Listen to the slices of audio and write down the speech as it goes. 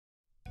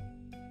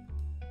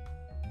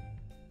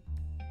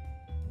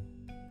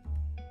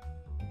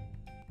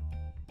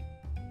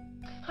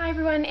Hi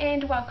everyone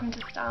and welcome to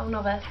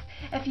StyleNovice.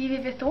 If you've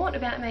ever thought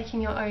about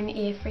making your own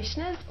air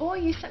fresheners or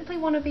you simply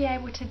want to be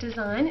able to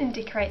design and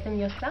decorate them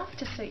yourself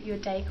to suit your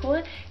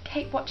decor,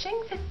 keep watching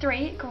for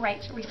 3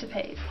 great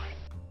recipes.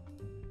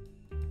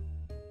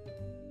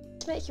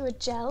 To make your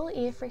gel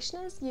air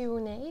fresheners you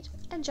will need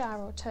a jar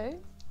or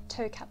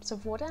 2 cups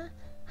of water,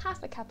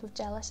 half a cup of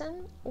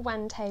gelatin,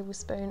 1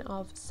 tablespoon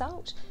of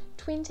salt,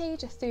 20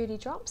 to 30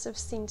 drops of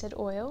scented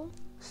oil,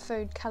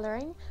 food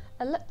colouring,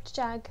 a lipped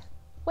jug,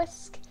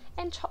 whisk,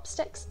 and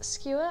chopsticks,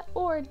 skewer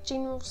or a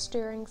general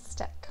stirring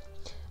stick.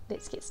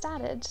 Let's get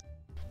started.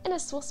 In a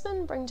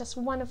saucepan, bring just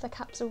 1 of the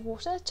cups of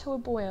water to a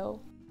boil.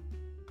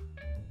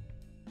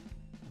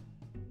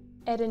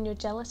 Add in your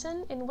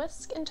gelatin and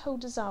whisk until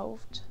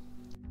dissolved.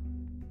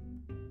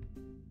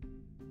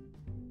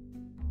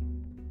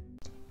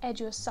 Add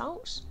your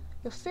salt,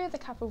 your further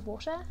cup of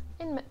water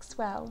and mix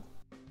well.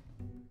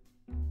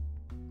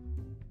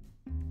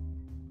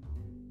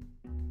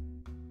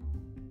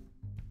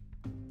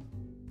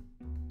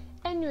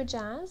 In your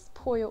jars,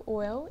 pour your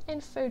oil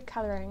and food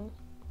colouring.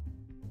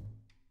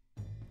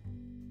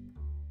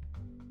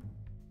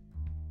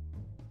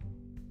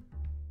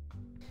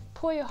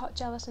 Pour your hot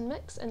gelatin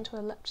mix into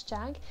a lipped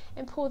jug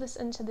and pour this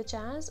into the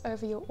jars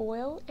over your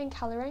oil and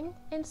colouring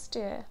and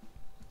stir.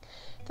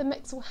 The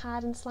mix will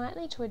harden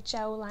slightly to a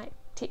gel-like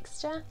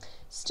texture.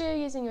 Stir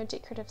using your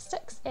decorative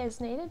sticks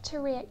as needed to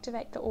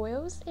reactivate the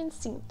oils and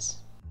scent.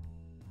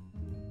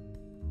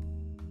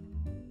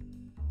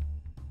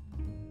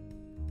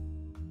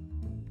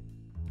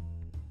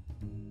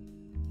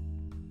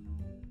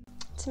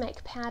 To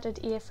make powdered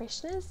air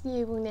fresheners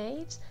you will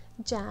need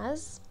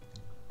jars,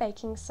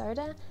 baking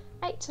soda,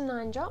 8 to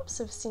 9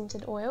 drops of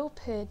scented oil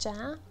per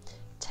jar,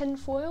 tin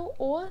foil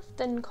or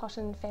thin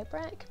cotton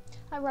fabric,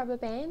 a rubber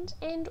band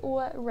and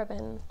or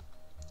ribbon.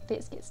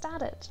 Let's get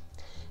started.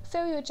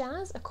 Fill your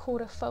jars a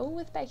quarter full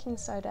with baking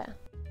soda.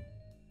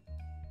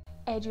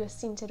 Add your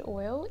scented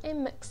oil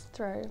and mix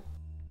through.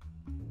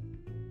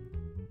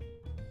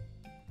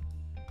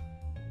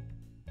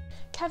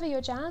 Cover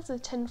your jars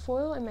with tin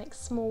foil and make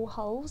small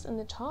holes in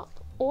the top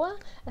or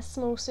a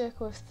small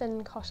circle of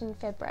thin cotton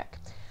fabric.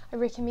 I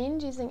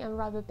recommend using a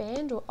rubber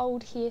band or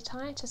old hair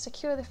tie to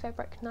secure the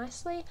fabric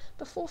nicely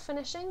before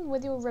finishing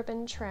with your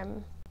ribbon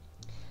trim.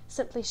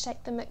 Simply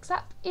shake the mix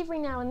up every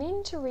now and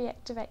then to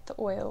reactivate the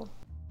oil.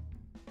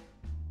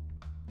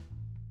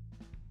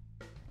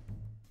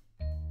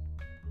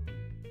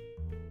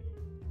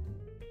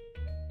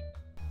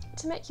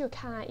 To make your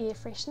car air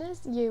fresheners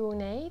you will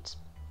need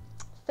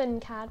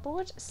thin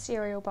cardboard,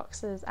 cereal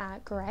boxes are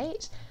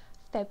great,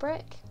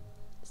 fabric,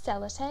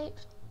 sellotape,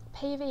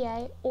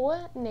 PVA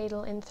or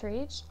needle and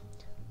thread,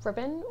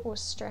 ribbon or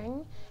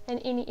string,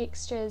 and any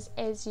extras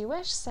as you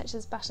wish such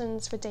as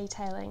buttons for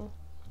detailing.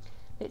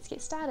 Let's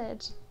get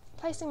started.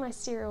 Placing my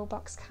cereal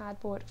box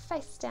cardboard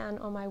face down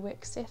on my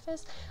work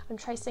surface, I'm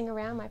tracing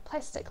around my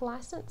plastic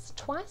license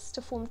twice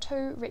to form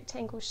 2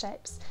 rectangle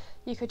shapes.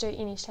 You could do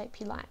any shape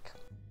you like.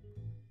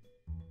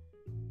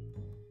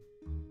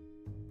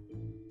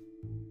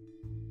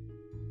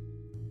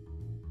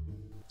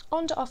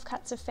 Onto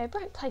offcuts of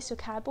fabric, place your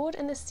cardboard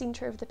in the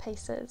centre of the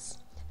pieces.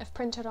 If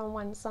printed on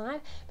one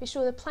side, be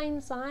sure the plain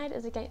side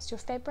is against your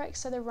fabric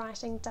so the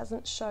writing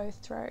doesn't show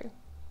through.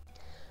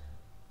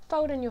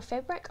 Fold in your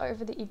fabric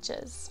over the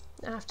edges.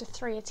 After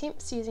 3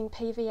 attempts using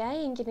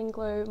PVA and getting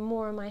glue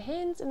more on my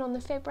hands and on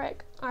the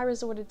fabric, I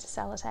resorted to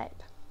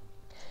sellotape.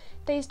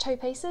 These 2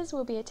 pieces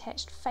will be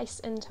attached face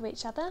into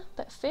each other,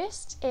 but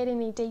first add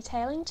any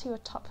detailing to your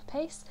top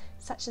piece,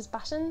 such as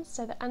buttons,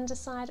 so the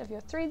underside of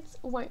your threads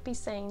won't be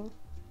seen.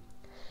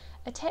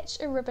 Attach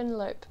a ribbon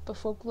loop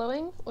before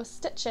gluing or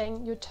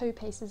stitching your 2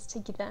 pieces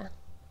together.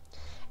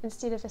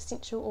 Instead of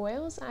essential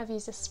oils, I've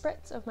used a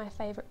spritz of my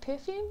favourite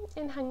perfume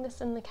and hung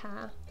this in the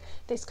car.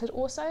 This could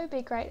also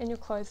be great in your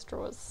clothes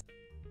drawers.